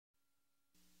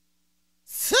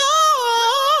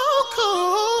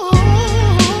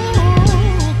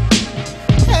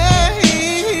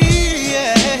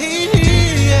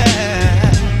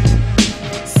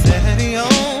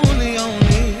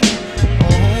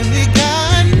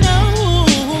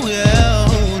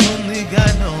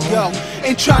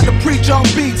trying to preach on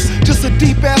beats, just a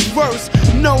deep ass verse.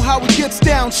 Know how it gets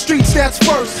down, streets that's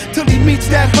first, till he meets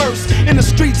that hearse, in the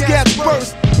streets gets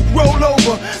burst. Roll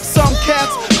over, some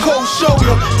cats cold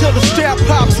shoulder, till the strap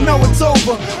pops, know it's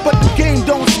over. But the game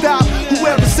don't stop,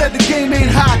 whoever said the game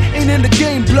ain't hot, ain't in the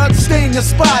game, blood stain your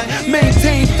spot.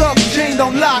 Maintain thug chained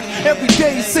on lock, every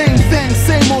day same thing,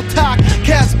 same old talk.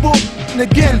 Cats bull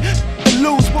again,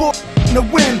 lose bull to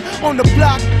win. On the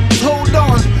block, hold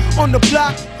on the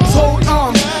block, hold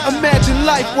on. Imagine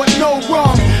life with no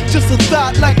wrong, just a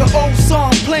thought like an old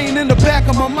song playing in the back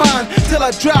of my mind, till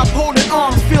I drop holding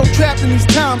arms, feel trapped in these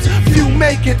times. Few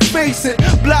make it, face it,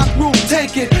 block rule,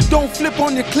 take it, don't flip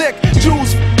on your click.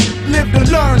 Choose, live to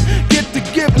learn, get to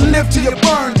give and live till you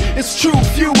burn. It's true,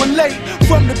 few and late,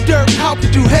 from the dirt, how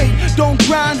could you hate? Don't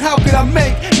grind, how could I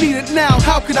make? Need it now,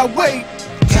 how could I wait?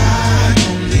 God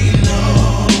only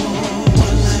knows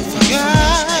what life was.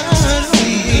 God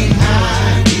only knows.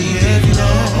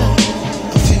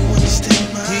 If you understand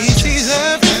my stress,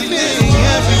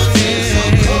 everything.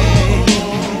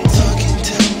 Talking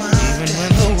to my even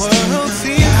when the world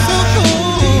seems so cold.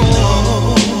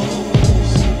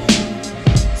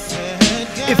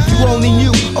 If you only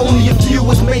knew, only a few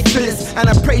was made for this. And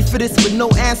I prayed for this with no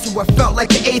answer. I felt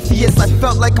like an atheist. I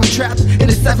felt like I'm trapped in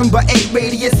a 7x8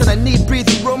 radius, and I need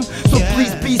breathing room, so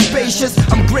please be spacious.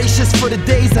 I'm gracious for the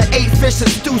days I ate fish and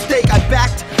stew steak. I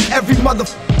backed every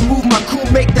motherfucking move my crew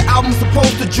make. The album's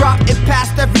supposed to drop, it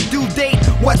passed every due date.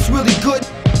 What's really good?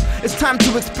 It's time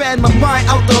to expand my mind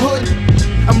out the hood.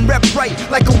 I'm rep right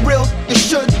like a real, it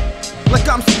should. Like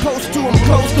I'm supposed to, I'm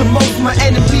close to most of my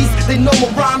enemies. They know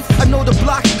my rhymes, I know the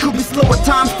block could be slow at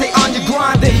times. Stay on your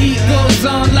grind. The heat goes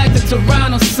on like the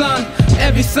Toronto sun.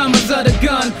 Every summer's of the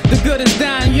gun, the good is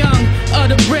dying young. Of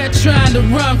the bread trying to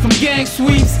run from gang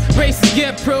sweeps. Races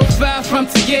get profiled from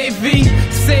TAV.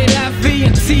 Say la vie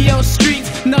and TO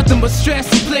streets. Nothing but stress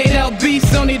and played out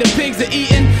beats. Only the pigs are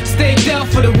eating. Stayed out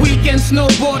for the weekend,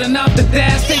 snowboarding off the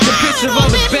dash. Take a picture of all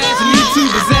the bags and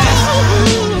YouTube his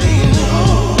ass.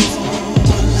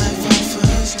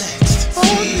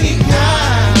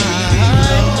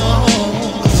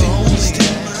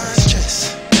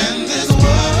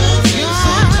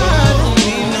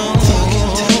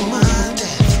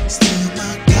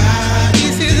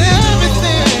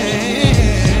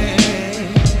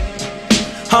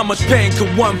 How much pain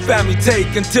could one family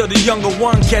take until the younger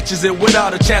one catches it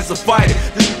without a chance to fight it?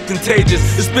 This is contagious,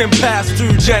 it's been passed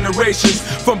through generations.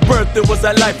 From birth it was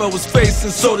that life I was facing,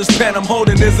 so this pen I'm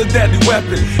holding is a deadly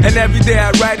weapon. And every day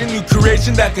I write a new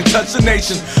creation that can touch the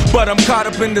nation. But I'm caught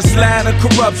up in this land of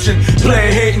corruption,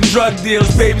 player hating, drug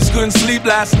deals. Babies couldn't sleep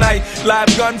last night, live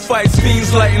gunfights,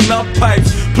 fiends lighting up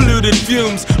pipes, polluted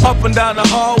fumes, up and down the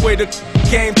hallway. The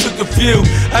game took a few,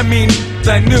 I mean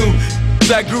I knew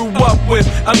I grew up with,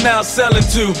 I'm now selling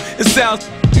to. It sounds,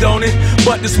 don't it?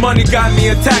 But this money got me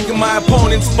attacking my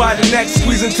opponents by the neck,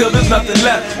 squeezing till there's nothing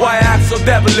left. Why act so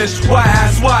devilish? Why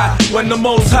ask why? When the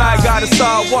Most High gotta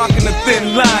start walking a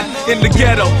thin line in the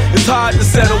ghetto. It's hard to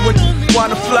settle when you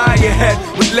wanna fly your head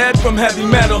with lead from heavy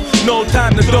metal. No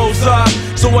time to doze off.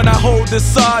 So when I hold this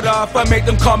sod off, I make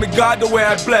them call me God the way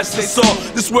I bless their soul.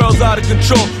 This world's out of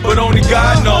control, but only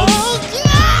God knows.